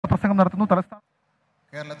പ്രസംഗം നടത്തുന്നു.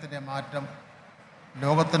 കേരളത്തിൻ്റെ മാറ്റം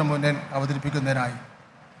ലോകത്തിന് മുന്നിൽ അവതരിപ്പിക്കുന്നതിനായി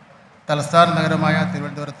തലസ്ഥാന നഗരമായ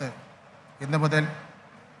തിരുവനന്തപുരത്ത് ഇന്നു മുതൽ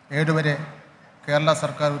 7 വരെ കേരള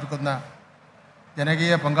സർക്കാർ ഒരുക്കുന്ന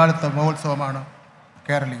ജനകീയ പങ്കാളിത്ത മഹോത്സവമാണ്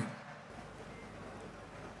കേരളീയം.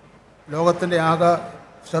 ലോകത്തിൻ്റെ ആകെ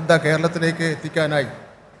ശ്രദ്ധ കേരളത്തിലേക്ക് എത്തിക്കാനായി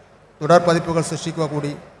തുടർ പതിപ്പുകൾ സൃഷ്ടിക്കുക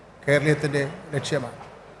കൂടി കേരളീയത്തിൻ്റെ ലക്ഷ്യമാണ്.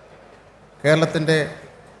 കേരളത്തിൻ്റെ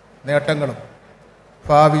നേട്ടങ്ങളും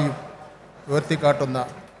ഭാവിയും ഉയർത്തിക്കാട്ടുന്ന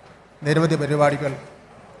നിരവധി പരിപാടികൾ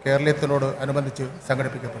കേരളീയത്തിനോട് അനുബന്ധിച്ച്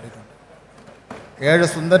സംഘടിപ്പിക്കപ്പെട്ടിട്ടുണ്ട്. 7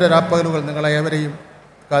 സുന്ദര രാപ്പകലുകൾ നിങ്ങളെ ഏവരെയും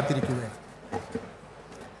കാത്തിരിക്കുകയാണ്.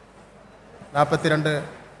 42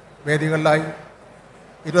 വേദികളിലായി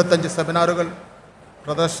 25 സെമിനാറുകൾ,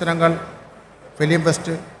 പ്രദർശനങ്ങൾ, ഫിലിം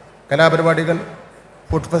ഫെസ്റ്റ്, കലാപരിപാടികൾ,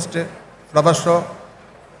 food fest, flower show,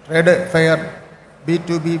 trade fair,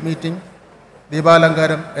 B2B meeting,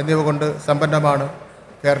 ദീപാലങ്കാരം എന്നിവ കൊണ്ട് സമ്പന്നമാണ്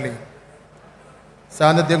കേരളീയം.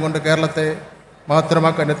 സാന്നിധ്യം കൊണ്ട് കേരളത്തെ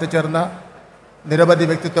മഹത്തരമാക്കാൻ എത്തിച്ചേർന്ന നിരവധി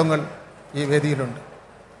വ്യക്തിത്വങ്ങൾ ഈ വേദിയിലുണ്ട്.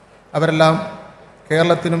 അവരെല്ലാം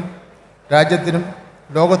കേരളത്തിനും രാജ്യത്തിനും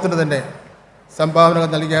ലോകത്തിനു തന്നെ സംഭാവനകൾ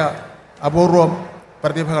നൽകിയ അപൂർവം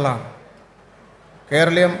പ്രതിഭകളാണ്.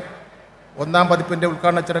 കേരളീയം 1-ാം പതിപ്പിൻ്റെ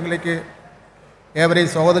ഉദ്ഘാടന ചടങ്ങിലേക്ക് ഏവരെയും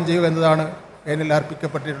സ്വാഗതം ചെയ്യുക എന്നതാണ് എന്നിൽ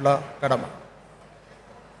അർപ്പിക്കപ്പെട്ടിട്ടുള്ള കടമ.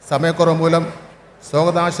 സമയക്കുറവ് മൂലം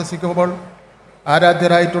സ്വാഗതം ആശംസിക്കുമ്പോൾ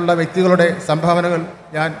ആരാധ്യരായിട്ടുള്ള വ്യക്തികളുടെ സംഭാവനകൾ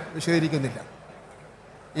ഞാൻ വിശദീകരിക്കുന്നില്ല.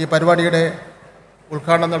 ഈ പരിപാടിയുടെ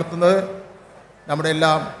ഉദ്ഘാടനം നടത്തുന്നത് നമ്മുടെ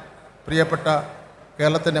എല്ലാം പ്രിയപ്പെട്ട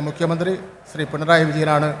കേരളത്തിൻ്റെ മുഖ്യമന്ത്രി ശ്രീ പിണറായി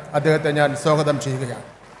വിജയനാണ്. അദ്ദേഹത്തെ ഞാൻ സ്വാഗതം ചെയ്യുകയാണ്.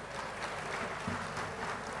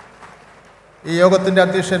 ഈ യോഗത്തിൻ്റെ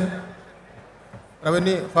അധ്യക്ഷൻ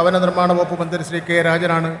റവന്യൂ ഭവന നിർമ്മാണ വകുപ്പ് മന്ത്രി ശ്രീ കെ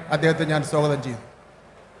രാജനാണ്. അദ്ദേഹത്തെ ഞാൻ സ്വാഗതം ചെയ്യുന്നു.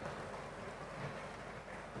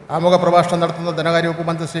 ആമുഖ പ്രഭാഷണം നടത്തുന്ന ധനകാര്യ വകുപ്പ്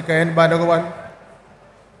മന്ത്രി Shri K N Balagopal,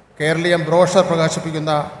 Keraleeyam brochure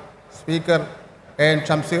പ്രകാശിപ്പിക്കുന്ന speaker A N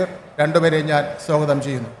Shamseer, രണ്ടുപേരെയും ഞാൻ സ്വാഗതം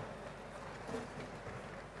ചെയ്യുന്നു.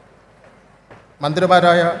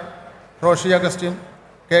 മന്ത്രിമാരായ Roshy Augustine,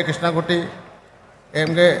 K Krishnankutty, M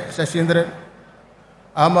K Saseendran,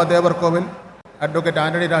 Ahmed Devarkovil, advocate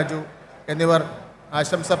Antony Raju എന്നിവർ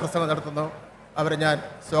ആശംസാ പ്രസംഗം നടത്തുന്നു. അവരെ ഞാൻ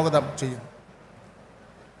സ്വാഗതം ചെയ്യുന്നു.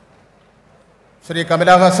 ശ്രീ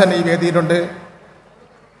കമലഹാസൻ ഈ വേദിയിലുണ്ട്.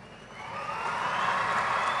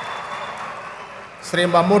 ശ്രീ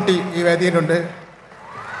മമ്മൂട്ടി ഈ വേദിയിലുണ്ട്.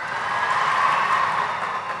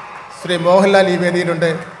 ശ്രീ മോഹൻലാൽ ഈ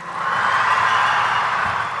വേദിയിലുണ്ട്.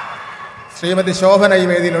 ശ്രീമതി ശോഭന ഈ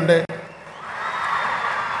വേദിയിലുണ്ട്.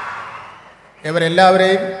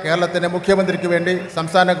 ഇവരെല്ലാവരെയും കേരളത്തിൻ്റെ മുഖ്യമന്ത്രിക്ക് വേണ്ടി,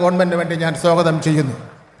 സംസ്ഥാന ഗവൺമെൻറ്റിന് വേണ്ടി ഞാൻ സ്വാഗതം ചെയ്യുന്നു.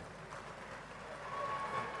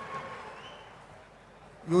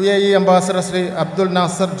 UAE ambassador Shri Abdul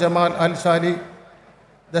Nasar Jamal Al Shali,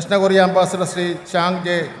 ദക്ഷിണ Korea ambassador Shri Chang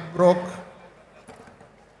J ബ്രോക്ക്,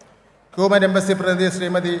 ക്യൂബൻ എംബസി പ്രതിനിധി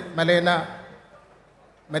Shrimati മലേന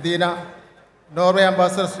Medina, Norway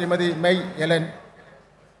ambassador Shrimati May Ellen,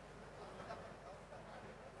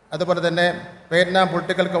 അതുപോലെ തന്നെ Vietnam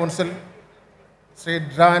political council Shri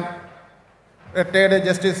ഡ്രാൻ, retired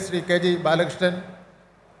justice Shri KG Balakrishnan,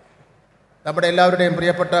 നമ്മുടെ എല്ലാവരുടെയും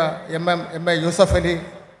പ്രിയപ്പെട്ട MA Yusuf Ali,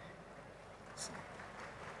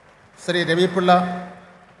 Shri Ravi Pillai,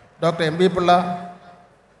 doctor MB Pillai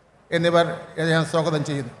എന്നിവർ ഞാൻ സ്വാഗതം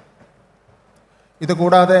ചെയ്യുന്നു.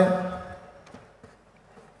 ഇതുകൂടാതെ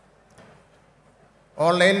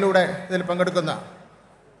ഓൺലൈനിലൂടെ ഇതിൽ പങ്കെടുക്കുന്ന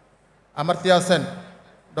അമർത്യ Sen,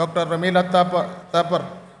 doctor Ramila Thapar,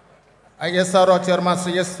 ISRO chairman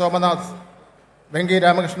Shri S Somnath, Venky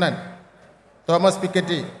Ramakrishnan, Thomas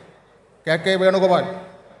Piketty, KK Venugopal,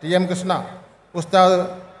 TM Krishna, ഉസ്താദ്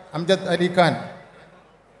അംജദ് അലി ഖാൻ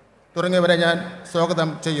തുടങ്ങിയവരെ ഞാൻ സ്വാഗതം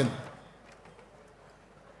ചെയ്യുന്നു.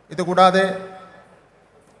 ഇതുകൂടാതെ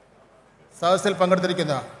സദസ്സിൽ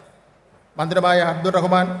പങ്കെടുത്തിരിക്കുന്ന മന്ത്രിമാരായ Abdul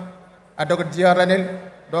Rahman, advocate GR Anil,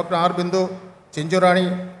 doctor R Bindu, Chinchu Rani,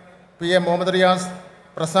 PM Muhammad Riyas,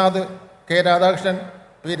 Prasad, K Radhakrishnan,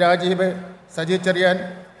 P Rajeev, Saji Cherian,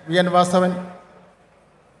 VN Vasavan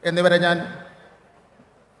എന്നിവരെ ഞാൻ,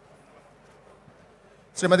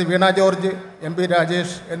 ശ്രീമതി വീണ ജോർജ്, MP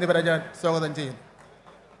രാജേഷ് എന്നിവരെ ഞാൻ സ്വാഗതം ചെയ്യുന്നു.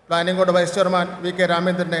 Planning board vice chairman VK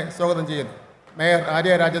രാമേന്ദ്രനെ സ്വാഗതം ചെയ്യുന്നു. മേയർ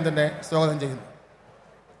ആര്യ രാജേന്ദ്രനെ സ്വാഗതം ചെയ്യുന്നു.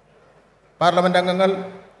 പാർലമെൻറ്റ് അംഗങ്ങൾ,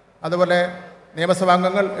 അതുപോലെ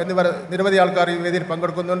നിയമസഭാംഗങ്ങൾ എന്നിവർ നിരവധി ആൾക്കാർ ഈ വേദിയിൽ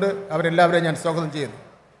പങ്കെടുക്കുന്നുണ്ട്. അവരെല്ലാവരെയും ഞാൻ സ്വാഗതം ചെയ്യുന്നു.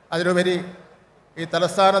 അതിലുപരി ഈ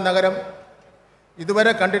തലസ്ഥാന നഗരം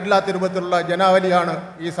ഇതുവരെ കണ്ടിട്ടില്ലാത്ത രൂപത്തിലുള്ള ജനാവലിയാണ്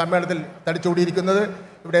ഈ സമ്മേളനത്തിൽ തടിച്ചുകൂടിയിരിക്കുന്നത്.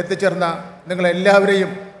 ഇവിടെ എത്തിച്ചേർന്ന നിങ്ങളെല്ലാവരെയും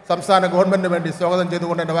സംസ്ഥാന ഗവൺമെൻറ്റിന് വേണ്ടി സ്വാഗതം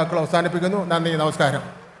ചെയ്തുകൊണ്ട് എൻ്റെ വാക്കുകൾ അവസാനിപ്പിക്കുന്നു. നന്ദി, നമസ്കാരം.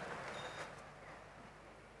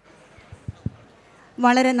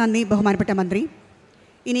 വളരെ നന്ദി ബഹുമാനപ്പെട്ട മന്ത്രി.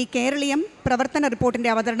 ഇനി കേരളീയം പ്രവർത്തന റിപ്പോർട്ടിൻ്റെ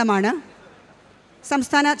അവതരണമാണ്.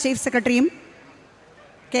 സംസ്ഥാന ചീഫ് സെക്രട്ടറിയും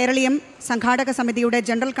കേരളീയം സംഘാടക സമിതിയുടെ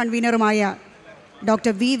general കൺവീനറുമായ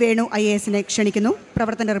doctor V Venu IAS ക്ഷണിക്കുന്നു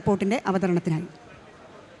പ്രവർത്തന റിപ്പോർട്ടിൻ്റെ അവതരണത്തിനായി.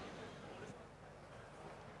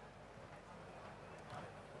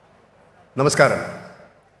 നമസ്കാരം.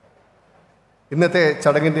 ഇന്നത്തെ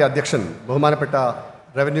ചടങ്ങിൻ്റെ അധ്യക്ഷൻ ബഹുമാനപ്പെട്ട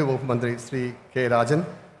റവന്യൂ വകുപ്പ് മന്ത്രി ശ്രീ കെ രാജൻ,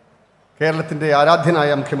 കേരളത്തിൻ്റെ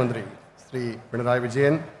ആരാധ്യനായ മുഖ്യമന്ത്രി ശ്രീ പിണറായി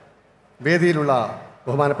വിജയൻ, വേദിയിലുള്ള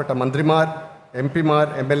ബഹുമാനപ്പെട്ട മന്ത്രിമാർ, MP-മാർ,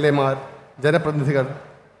 MLA-മാർ, ജനപ്രതിനിധികൾ,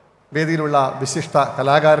 വേദിയിലുള്ള വിശിഷ്ട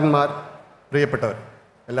കലാകാരന്മാർ, പ്രിയപ്പെട്ടവർ,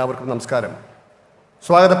 എല്ലാവർക്കും നമസ്കാരം.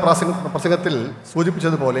 സ്വാഗത പ്രസംഗത്തിൽ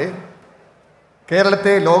സൂചിപ്പിച്ചതുപോലെ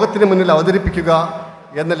കേരളത്തെ ലോകത്തിന് മുന്നിൽ അവതരിപ്പിക്കുക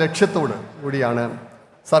എന്ന ലക്ഷ്യത്തോട് കൂടിയാണ്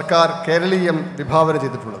സർക്കാർ കേരളീയം വിഭാവന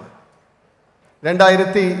ചെയ്തിട്ടുള്ളത്.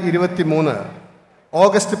 2023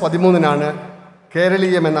 ഓഗസ്റ്റ് 13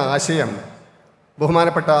 കേരളീയം എന്ന ആശയം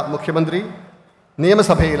ബഹുമാനപ്പെട്ട മുഖ്യമന്ത്രി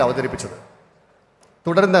നിയമസഭയിൽ അവതരിപ്പിച്ചത്.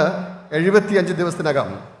 തുടർന്ന് 75 ദിവസത്തിനകം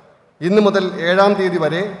ഇന്നു മുതൽ 7-ാം തീയതി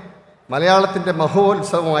വരെ മലയാളത്തിൻ്റെ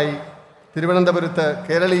മഹോത്സവമായി തിരുവനന്തപുരത്ത്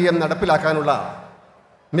കേരളീയം നടപ്പിലാക്കാനുള്ള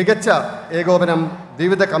മികച്ച ഏകോപനം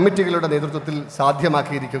വിവിധ കമ്മിറ്റികളുടെ നേതൃത്വത്തിൽ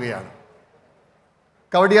സാധ്യമാക്കിയിരിക്കുകയാണ്.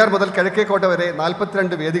 കവടിയാർ മുതൽ കിഴക്കേക്കോട്ട വരെ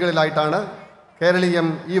 42 വേദികളിലായിട്ടാണ് കേരളീയം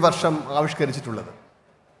ഈ വർഷം ആവിഷ്കരിച്ചിട്ടുള്ളത്.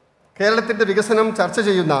 കേരളത്തിൻ്റെ വികസനം ചർച്ച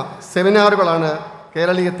ചെയ്യുന്ന സെമിനാറുകളാണ്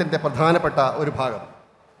കേരളീയത്തിൻ്റെ പ്രധാനപ്പെട്ട ഒരു ഭാഗം.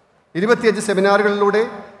 25 സെമിനാറുകളിലൂടെ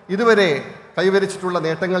ഇതുവരെ കൈവരിച്ചിട്ടുള്ള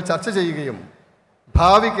നേട്ടങ്ങൾ ചർച്ച ചെയ്യുകയും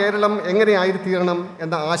ഭാവി കേരളം എങ്ങനെയായിത്തീരണം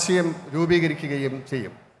എന്ന ആശയം രൂപീകരിക്കുകയും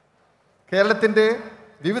ചെയ്യും. കേരളത്തിൻ്റെ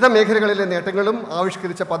വിവിധ മേഖലകളിലെ നേട്ടങ്ങളും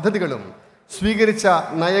ആവിഷ്കരിച്ച പദ്ധതികളും സ്വീകരിച്ച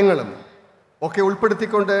നയങ്ങളും ഒക്കെ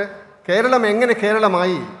ഉൾപ്പെടുത്തിക്കൊണ്ട് കേരളം എങ്ങനെ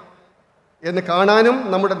കേരളമായി എന്ന് കാണാനും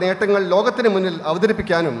നമ്മുടെ നേട്ടങ്ങൾ ലോകത്തിന് മുന്നിൽ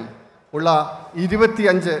അവതരിപ്പിക്കാനും ഉള്ള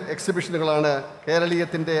 25 എക്സിബിഷനുകളാണ്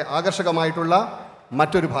കേരളീയത്തിൻ്റെ ആകർഷകമായിട്ടുള്ള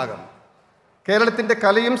മറ്റൊരു ഭാഗം. കേരളത്തിൻ്റെ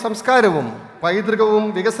കലയും സംസ്കാരവും പൈതൃകവും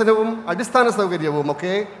വികസനവും അടിസ്ഥാന സൗകര്യവും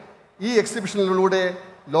ഒക്കെ ഈ എക്സിബിഷനിലൂടെ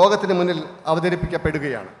ലോകത്തിന് മുന്നിൽ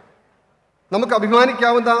അവതരിപ്പിക്കപ്പെടുകയാണ്. നമുക്ക്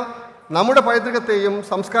അഭിമാനിക്കാവുന്ന നമ്മുടെ പൈതൃകത്തെയും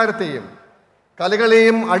സംസ്കാരത്തെയും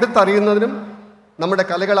കലകളെയും അടുത്തറിയുന്നതിനും നമ്മുടെ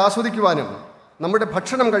കലകൾ ആസ്വദിക്കുവാനും നമ്മുടെ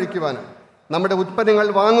ഭക്ഷണം കഴിക്കുവാനും നമ്മുടെ ഉൽപ്പന്നങ്ങൾ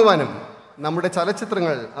വാങ്ങുവാനും നമ്മുടെ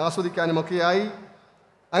ചലച്ചിത്രങ്ങൾ ആസ്വദിക്കാനുമൊക്കെയായി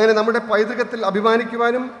അങ്ങനെ നമ്മുടെ പൈതൃകത്തിൽ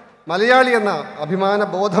അഭിമാനിക്കുവാനും മലയാളി എന്ന അഭിമാന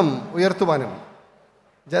ബോധം ഉയർത്തുവാനും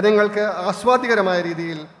ജനങ്ങൾക്ക് ആസ്വാദികരമായ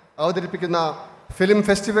രീതിയിൽ അവതരിപ്പിക്കുന്ന film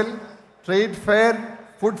festival, trade fair,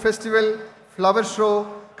 food festival, flower show,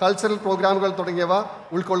 cultural പ്രോഗ്രാമുകൾ തുടങ്ങിയവ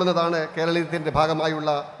ഉൾക്കൊള്ളുന്നതാണ് കേരളീയത്തിൻ്റെ ഭാഗമായുള്ള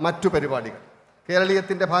മറ്റു പരിപാടികൾ.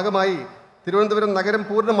 കേരളീയത്തിൻ്റെ ഭാഗമായി തിരുവനന്തപുരം നഗരം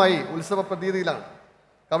പൂർണ്ണമായി ഉത്സവ പ്രതീതിയിലാണ്.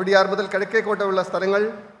 കവടിയാർ മുതൽ കിഴക്കേക്കോട്ടയുള്ള സ്ഥലങ്ങൾ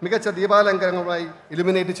മികച്ച ദീപാലങ്കാരങ്ങളുമായി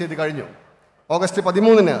ഇലുമിനേറ്റ് ചെയ്ത് കഴിഞ്ഞു. ഓഗസ്റ്റ്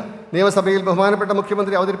 13 നിയമസഭയിൽ ബഹുമാനപ്പെട്ട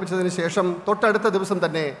മുഖ്യമന്ത്രി അവതരിപ്പിച്ചതിന് ശേഷം തൊട്ടടുത്ത ദിവസം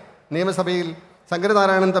തന്നെ നിയമസഭയിൽ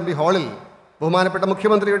ശങ്കരനാരായണൻ തമ്പി ഹാളിൽ ബഹുമാനപ്പെട്ട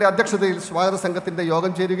മുഖ്യമന്ത്രിയുടെ അധ്യക്ഷതയിൽ സ്വാഗത സംഘത്തിൻ്റെ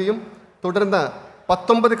യോഗം ചേരുകയും തുടർന്ന്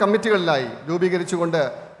 19 കമ്മിറ്റികളിലായി രൂപീകരിച്ചുകൊണ്ട്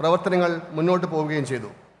പ്രവർത്തനങ്ങൾ മുന്നോട്ട് പോവുകയും ചെയ്തു.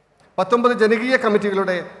 19 ജനകീയ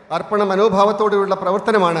കമ്മിറ്റികളുടെ അർപ്പണ മനോഭാവത്തോടെയുള്ള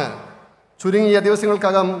പ്രവർത്തനമാണ് ചുരുങ്ങിയ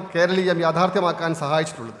ദിവസങ്ങൾക്കകം കേരളീയം യാഥാർത്ഥ്യമാക്കാൻ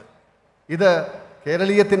സഹായിച്ചിട്ടുള്ളത്. ഇത്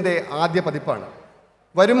കേരളീയത്തിൻ്റെ ആദ്യ പതിപ്പാണ്.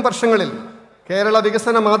 വരും വർഷങ്ങളിൽ കേരള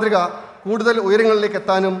വികസന മാതൃക കൂടുതൽ ഉയരങ്ങളിലേക്ക്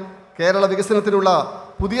എത്താനും കേരള വികസനത്തിനുള്ള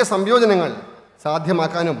പുതിയ സംയോജനങ്ങൾ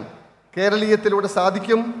സാധ്യമാക്കാനും കേരളീയത്തിലൂടെ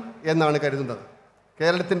സാധിക്കും എന്നാണ് കരുതുന്നത്.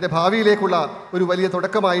 കേരളത്തിൻ്റെ ഭാവിയിലേക്കുള്ള ഒരു വലിയ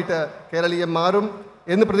തുടക്കമായിട്ട് കേരളീയം മാറും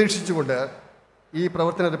എന്ന് പ്രതീക്ഷിച്ചുകൊണ്ട് ഈ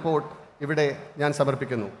പ്രവർത്തന റിപ്പോർട്ട് ഇവിടെ ഞാൻ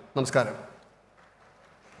സമർപ്പിക്കുന്നു. നമസ്കാരം.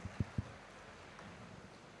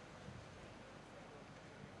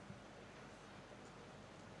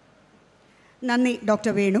 നന്ദി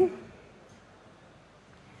ഡോക്ടർ വേണു.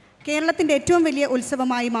 കേരളത്തിൻ്റെ ഏറ്റവും വലിയ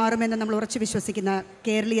ഉത്സവമായി മാറുമെന്ന് നമ്മൾ ഉറച്ചു വിശ്വസിക്കുന്ന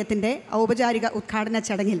കേരളീയത്തിൻ്റെ ഔപചാരിക ഉദ്ഘാടന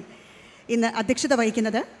ചടങ്ങിൽ ഇന്ന് അധ്യക്ഷത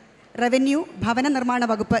വഹിക്കുന്നത് റവന്യൂ, ഭവന നിർമ്മാണ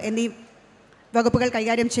വകുപ്പ് എന്നീ വകുപ്പുകൾ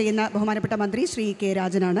കൈകാര്യം ചെയ്യുന്ന ബഹുമാനപ്പെട്ട മന്ത്രി ശ്രീ കെ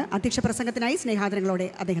രാജനാണ്. അധ്യക്ഷ പ്രസംഗത്തിനായി സ്നേഹാദരങ്ങളോടെ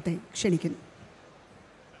അദ്ദേഹത്തെ ക്ഷണിക്കുന്നു.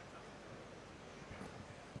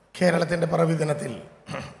 കേരളത്തിൻ്റെ പിറവി ദിനത്തിൽ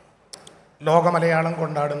ലോകമലയാളം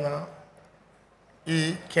കൊണ്ടാടുന്ന ഈ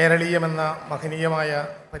കേരളീയമെന്ന മഹനീയമായ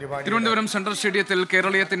പരിപാടി തിരുവനന്തപുരം സെൻട്രൽ സ്റ്റേഡിയത്തിൽ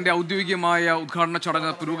കേരളീയത്തിന്റെ ഔദ്യോഗികമായ ഉദ്ഘാടന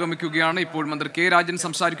ചടങ്ങ് പുരോഗമിക്കുകയാണ്. ഇപ്പോൾ മന്ത്രി കെ രാജൻ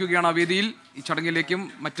സംസാരിക്കുകയാണ് ആ വേദിയിൽ. ഈ ചടങ്ങിലേക്കും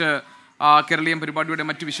മറ്റ് കേരളീയം പരിപാടിയുടെ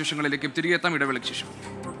മറ്റു വിശേഷങ്ങളിലേക്കും തിരികെ എത്താം ഇടവേളയ്ക്ക് ശേഷം.